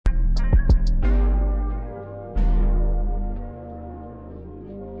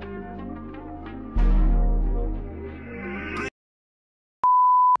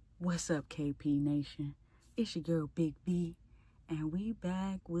What's up, KPNation? It's your girl, Big B, and we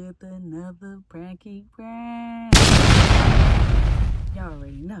back with another pranky prank. Y'all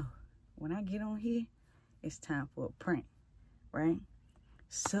already know, when I get on here, it's time for a prank, right?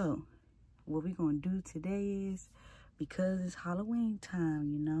 So, what we gonna do today is, because it's Halloween time,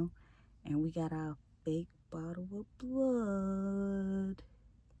 you know, and we got our fake bottle of blood,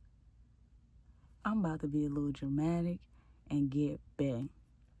 I'm about to be a little dramatic and get bang.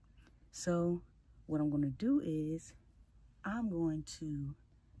 So what I'm going to do is I'm going to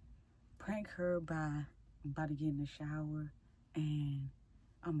prank her by, I'm about to get in the shower and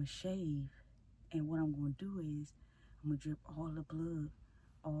I'm going to shave. And what I'm going to do is I'm going to drip all the blood,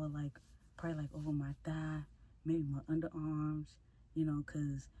 all like, probably like over my thigh, maybe my underarms, you know,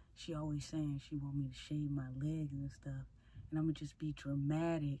 because she always saying she want me to shave my legs and stuff. And I'm going to just be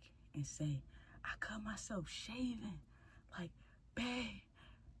dramatic and say, I cut myself shaving. Like, babe,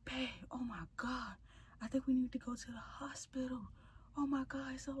 oh my God, I think we need to go to the hospital. Oh my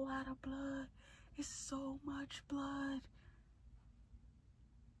God, it's a lot of blood. It's so much blood.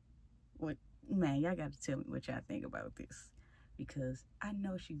 What, man, y'all got to tell me what y'all think about this, because I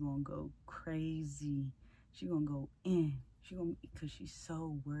know she gonna go crazy. She gonna go in. Because she's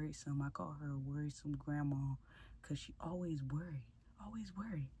so worrisome. I call her a worrisome grandma, because she always worry.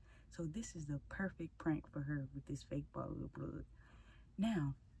 So this is the perfect prank for her with this fake bottle of blood.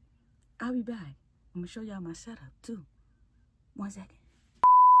 Now, I'll be back. I'm gonna show y'all my setup too. 1 second.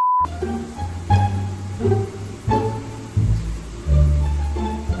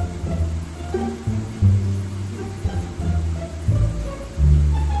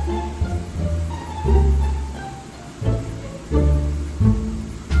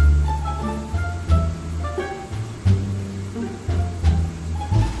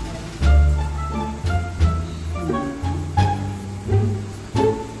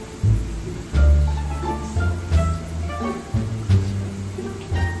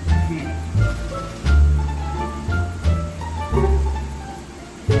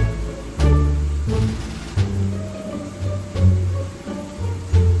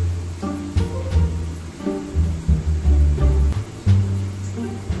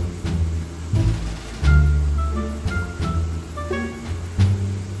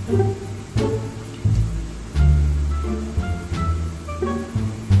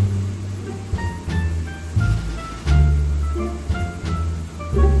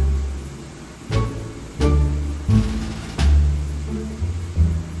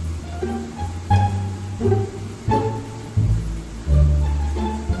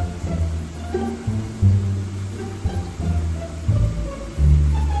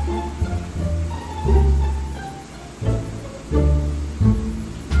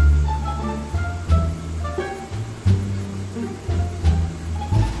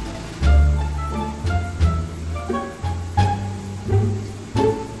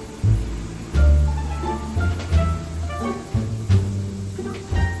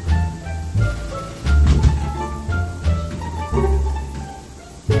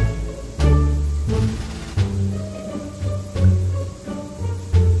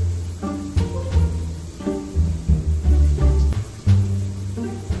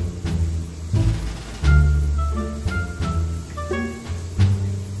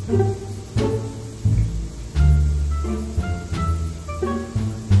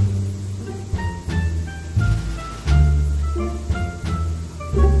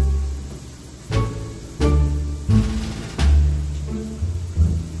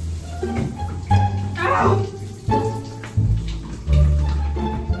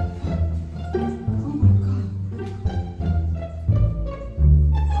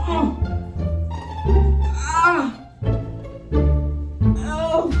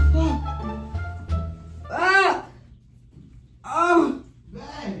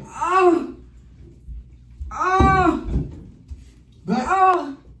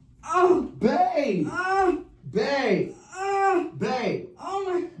 Babe.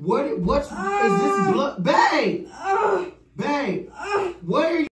 What's is this blood? Babe.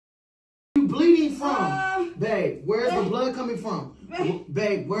 Where are you bleeding from? Babe, where's the blood coming from?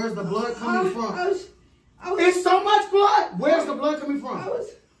 Babe, where's the blood coming from? It's so much blood. Where's the blood coming from? I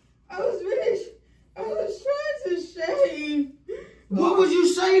was trying to shave. What was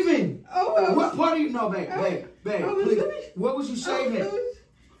you shaving? What part of you? No, babe, please. What was you shaving?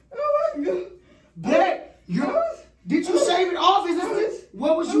 Oh my God. Babe, did you shave it off?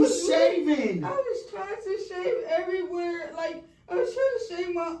 What was you shaving? I was trying to shave everywhere. Like, I was trying to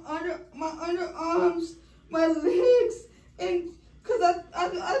shave my underarms, my legs, and because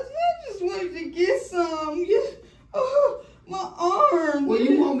I just wanted to get some. my arm. Well,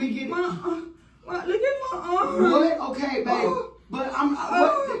 you won't be getting look at my arm. What? Okay, babe. But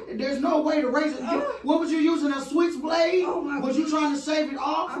there's no way to raise it. What was you using, a switchblade? Oh my Was you trying to shave it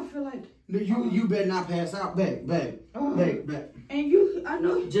off? I feel like you better not pass out, babe. And you, I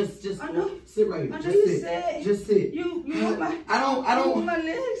know. Just I know. sit right here. I know Just you sit. said Just sit. You want my. I don't. Want my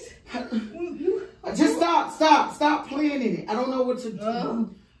legs. Just stop playing in it. I don't know what to do.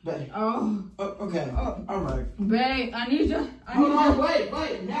 Babe. Okay. All right. Babe, I need you. Hold on, wait.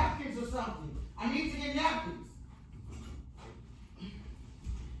 Napkins or something. I need to get napkins.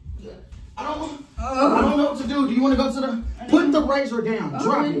 I don't know what to do. Do you want to go to the... Put the razor down.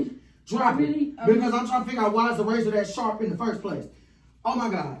 Drop it. Drop it. Because I'm trying to figure out why is the razor that sharp in the first place. Oh, my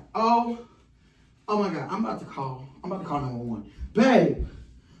God. Oh, my God. I'm about to call 911. Babe,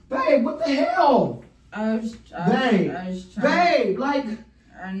 what the hell? Babe,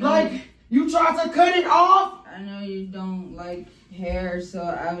 like, you tried to cut it off? I know you don't like hair, so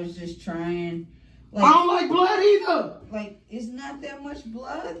I was just trying. Like, I don't like blood either. Like, it's not that much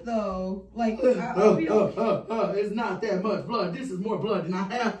blood, though. Like, it's not that much blood. This is more blood than I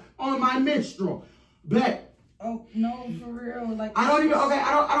have on my menstrual. Babe. Oh, no, for real. Like, I don't know.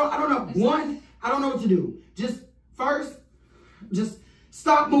 I don't know what to do. Just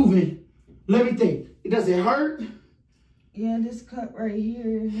stop moving. Let me think. Does it hurt? Yeah, this cut right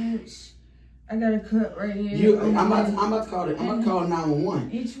here hurts. I got a cut right here. I'm about to call it. I'm about to call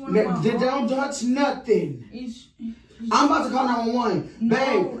 911. Each one don't touch nothing. I'm about to call 911. No,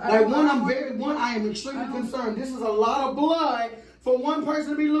 babe, like I am extremely concerned. This is a lot of blood for one person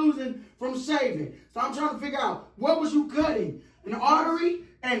to be losing from shaving. So I'm trying to figure out, what was you cutting? An artery?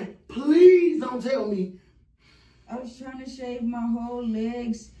 And please don't tell me. I was trying to shave my whole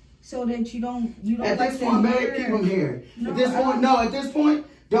legs so that you don't at this point, babe, keep them here. At this point,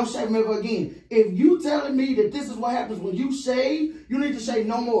 don't shave them ever again. If you telling me that this is what happens when you shave, you need to shave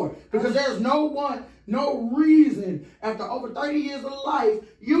no more. Because there's no reason, after over 30 years of life,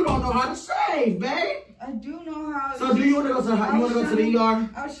 you don't know how to shave, babe. I do know how. So do you want to go to the ER?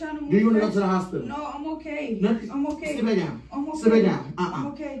 I was trying to move. Do you want to go to the hospital? No, I'm okay. I'm okay. Sit back down. I'm okay. Sit back down. I'm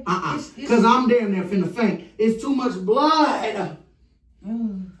okay. Because I'm damn near finna faint. It's too much blood. I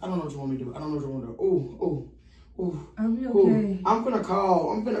don't know what you want me to do. I'll be okay. I'm gonna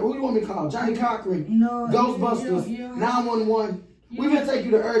call. Who do you want me to call? Johnny Cochran? No. Ghostbusters? 911? We're gonna take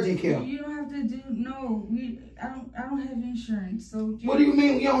you to urgent care. You don't have to do. No, I don't have insurance. So. What do you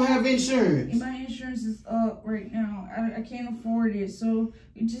mean you don't have insurance? My insurance is up right now. I can't afford it. So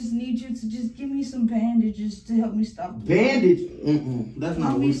we just need you to just give me some bandages to help me stop. Bandage? That's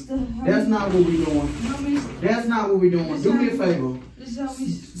not what we. That's not what we doing. That's not what we doing. Do me a favor. Just help me.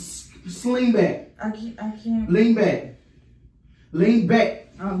 Lean back. I can't. Lean back. Lean back.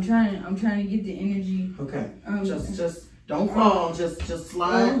 I'm trying to get the energy. Okay. Just don't fall. Just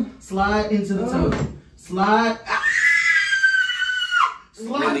slide into the tub. Slide.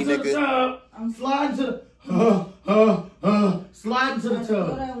 Slide into the tub. Slide into the. Slide into the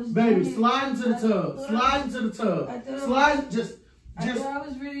tub. Baby, slide into the tub. Slide into the tub. Slide. Just. I thought I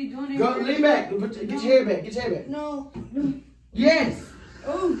was really doing it. Go. Lean back. Get your head back. Get your head back. No. Yes.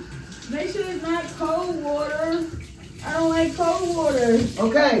 Oh. Make sure it's not cold water. I don't like cold water.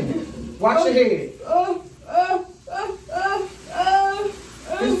 Okay. Watch your head.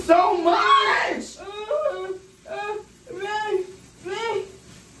 It's so much. It's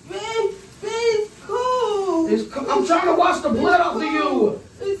cold. It's cold. I'm trying to wash the blood off of you.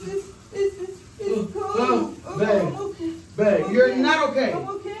 It's cold. Babe, you're not okay. I'm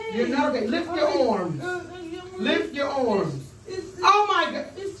okay. You're not okay. Lift your arms. Lift your arms. Oh my God.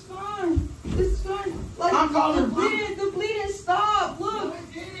 It's fine. It's fine. Like, I'm calling. The bleeding stopped. Look. No,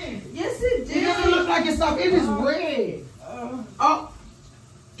 it didn't. Yes, it did. It doesn't look like it stopped. It is red.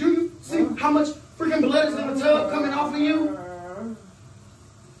 Do you see how much freaking blood is in the tub coming off of you?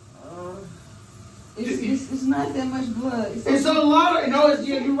 It's not that much blood. It's a lot of. No,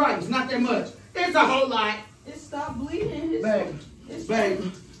 yeah, you're right. It's not that much. It's a whole lot. It stopped bleeding. Babe.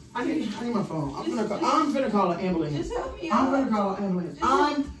 I need my phone. I'm finna call an ambulance. Just help me I'm out. finna call an ambulance.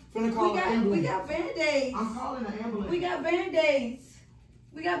 I'm finna call an ambulance. We got Band-Aids. I'm calling an ambulance. We got Band-Aids.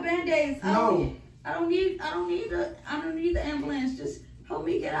 No. I don't need the ambulance. Just help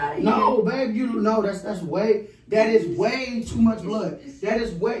me get out of here. No, babe, you know that is way too much blood.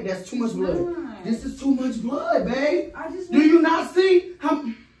 That's too much blood. This is too much blood, babe. Do you not see how?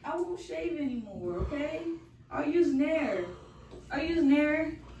 I won't shave anymore, okay? I'll use Nair,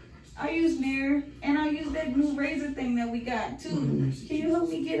 and I'll use that new razor thing that we got too. Can you help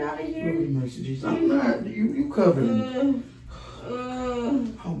me get out of here? I'm not. You covered me. Oh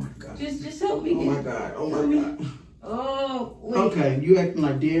my God. Just help me. Oh my God. Oh, wait. Okay, you acting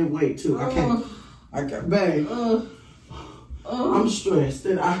like dead weight too. I can't. Babe. I'm stressed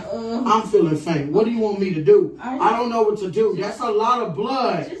and I'm feeling faint. What do you want me to do? I don't know what to do. That's a lot of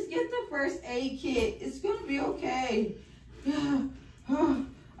blood. Just get the first aid kit. It's gonna be okay. Yeah.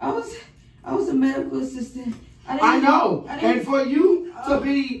 I was a medical assistant. I know. And for you to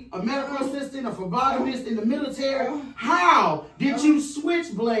be a medical assistant, a phlebotomist in the military, how did you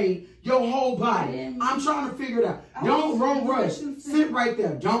switchblade your whole body? I'm trying to figure it out. Don't rush. Sit right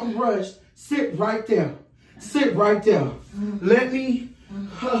there. Don't rush. Sit right there. Sit right there. Let me.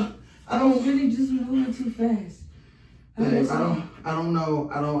 I don't really just moving too fast. Babe, I don't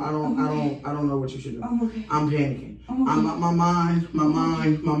know. I don't know what you should do. I'm panicking. My mind.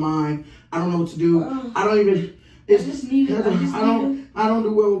 I don't know what to do. I don't even. I don't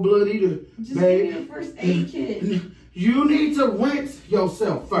do well with blood either. Just give me the first aid kit. You need to rinse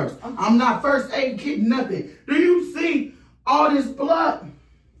yourself first. I'm not first aid kit nothing. Do you see all this blood?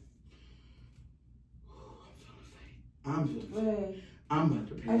 I'm about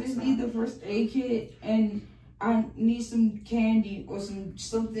to pass I just need the first aid kit and I need some candy or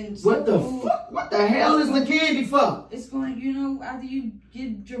something. What the fuck? What the hell is the candy for? It's going, you know, after you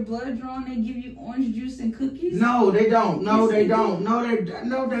get your blood drawn, they give you orange juice and cookies. No, they don't. No, they don't. No, they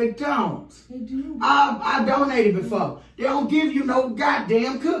don't. They do. I donated before. They don't give you no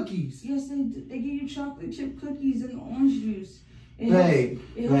goddamn cookies. Yes, they do. They give you chocolate chip cookies and orange juice. It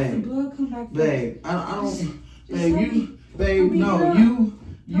helps the blood come back. Babe, I don't. Babe,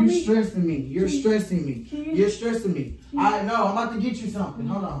 you stressing me. You're stressing me. You're stressing me. I know. I'm about to get you something.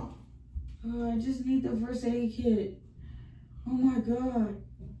 Hold on. Oh, I just need the first aid kit. Oh my God.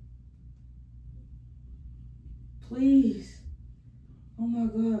 Please. Oh my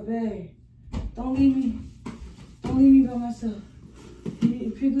God, babe. Don't leave me. Don't leave me by myself. You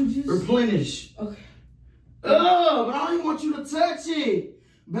need pickle juice? Replenish. Okay. Oh, but I don't even want you to touch it.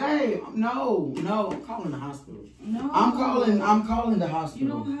 Babe, no, I'm calling the hospital. No. I'm calling the hospital. You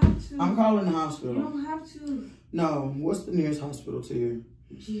don't have to. I'm calling the hospital. You don't have to. No, what's the nearest hospital to you?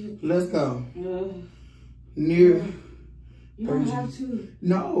 You, Let's go. You don't have to.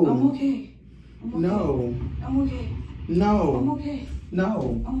 No. I'm okay. No. I'm okay. No. I'm okay.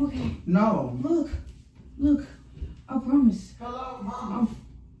 No. I'm okay. No. Look. I promise. Hello, Mama.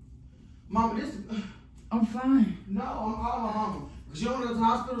 Mama, I'm fine. No, I'm calling my mama. Because you don't go to the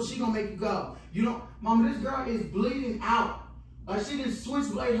hospital, she gonna make you go. You don't, Mama, this girl is bleeding out. Like she didn't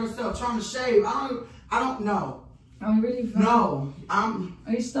switchblade herself trying to shave. I don't know. I'm really fine. No, Are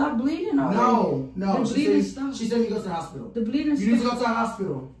you stop bleeding already? No. The bleeding stopped. She said you go to the hospital. The bleeding stopped. You need to go to the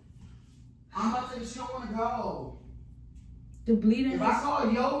hospital. I'm about to say she don't want to go. The bleeding If I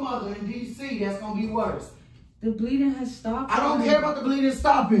call your mother in D.C., that's gonna be worse. The bleeding has stopped. I don't care about the bleeding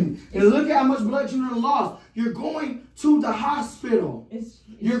stopping. And look at how much blood you done lost. You're going to the hospital.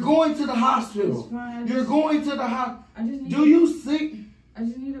 You're going to the hospital. It's fine. You're going to the hospital. Do you see? I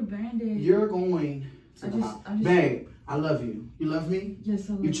just need a Band-Aid. You're going to the hospital. Babe, I love you. You love me? Yes,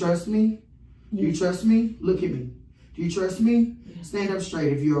 I love you. You trust me? Yes. You trust me? Look at me. Do you trust me? Yes. Stand up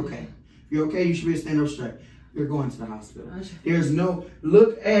straight if you're okay. If you're okay, you should be stand up straight. You're going to the hospital. There's no,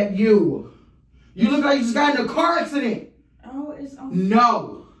 look at you. You look like you just got in a car accident. Oh,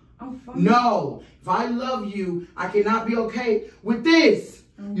 no. I'm fine. No. If I love you, I cannot be okay with this.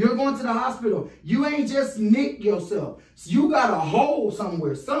 You're going to the hospital. You ain't just nicked yourself. You got a hole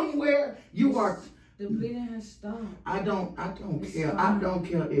somewhere. Somewhere you are. The bleeding has stopped. I don't care. I don't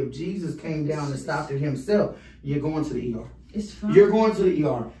care if Jesus came down and stopped it himself. You're going to the ER. It's fine. You're going to the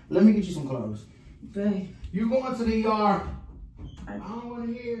ER. Let me get you some clothes. Babe. You're going to the ER. I don't want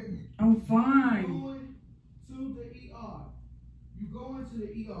to hear. I'm fine. You're going to the ER. You're going to the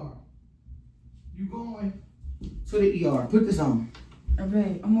ER. You're going to the ER. Put this on.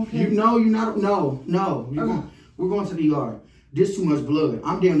 Babe, I'm okay. You're not. No. We're going to the ER. This too much blood.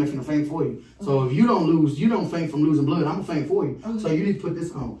 I'm damn near finna faint for you. So if you don't faint from losing blood, I'm gonna faint for you. So you need to put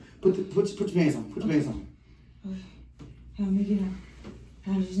this on. Put your pants on. Put your pants on. Okay. Help me get out.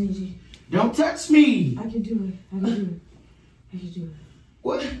 I just need you. Don't touch me. I can do it.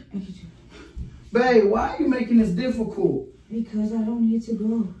 What? I can do it. Babe, why are you making this difficult? Because I don't need to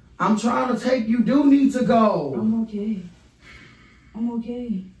go. I'm trying to take you. Do need to go. I'm okay.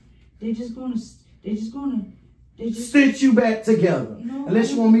 They're just gonna stitch you back together. No,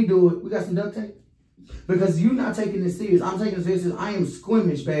 unless you want me to do it. We got some duct tape. Because you're not taking this serious. I'm taking this serious. I am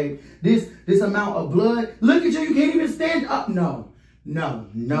squeamish, babe. This amount of blood. Look at you. You can't even stand up. No. We're going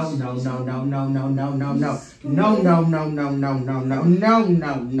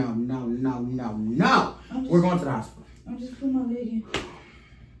to the hospital. I'm just putting my leg in.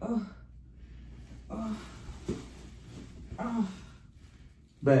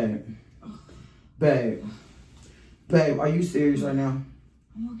 Babe. Babe. Babe, are you serious right now?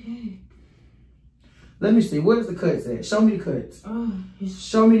 I'm okay. Let me see. Where's the cuts at? Show me the cuts.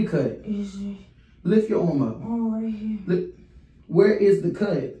 Show me the cut. Lift your arm up. Oh, right here. Where is the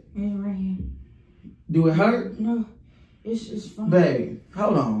cut? It's right here. Do it hurt? No. It's fine. Babe,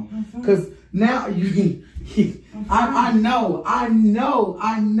 hold on. Because now you... I know.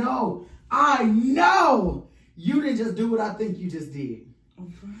 You didn't just do what I think you just did.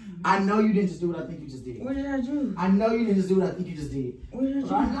 I'm fine. I know you didn't just do what I think you just did. What did I do? I know you didn't just do what I think you just did. What did I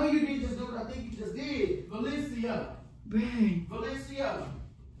do? I know you didn't just do what I think you just did. Valencia. Babe. Valencia.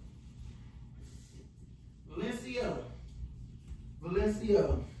 Valencia.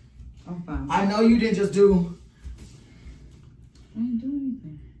 Valencia. I'm fine. I know you didn't just do... I didn't do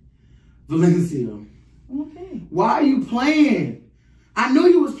anything. Valencia. I'm okay. Why are you playing? I knew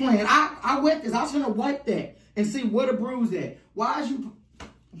you was playing. I wet this. I was gonna wipe that and see where the bruise at. Why is you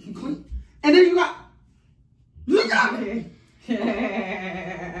clean? And then you got... Look at it.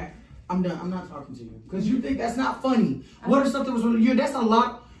 I'm done. I'm not talking to you. Because you think that's not funny. What if something was really... That's a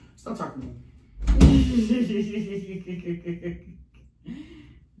lot... Stop talking to me.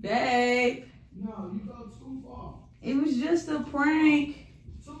 Babe. No, you go too far. It was just a prank.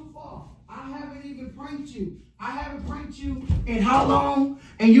 Too far. I haven't even pranked you. I haven't pranked you in how long?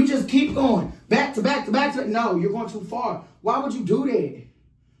 And you just keep going. Back to back to back to... No, you're going too far. Why would you do that?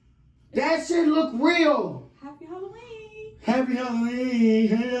 That shit look real. Happy Halloween. Happy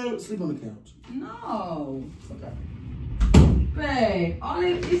Halloween. Sleep on the couch. No. Okay. Babe,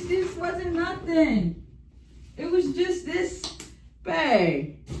 it just wasn't nothing. It was just this,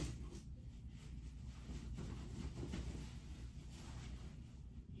 babe.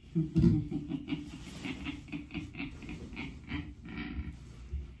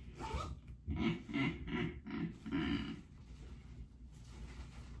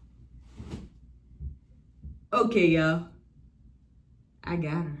 Okay, y'all. I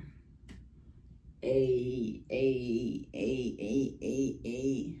got her. Ay.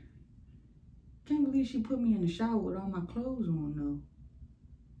 Can't believe she put me in the shower with all my clothes on, though.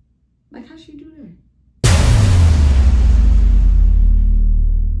 Like, how'd she do that?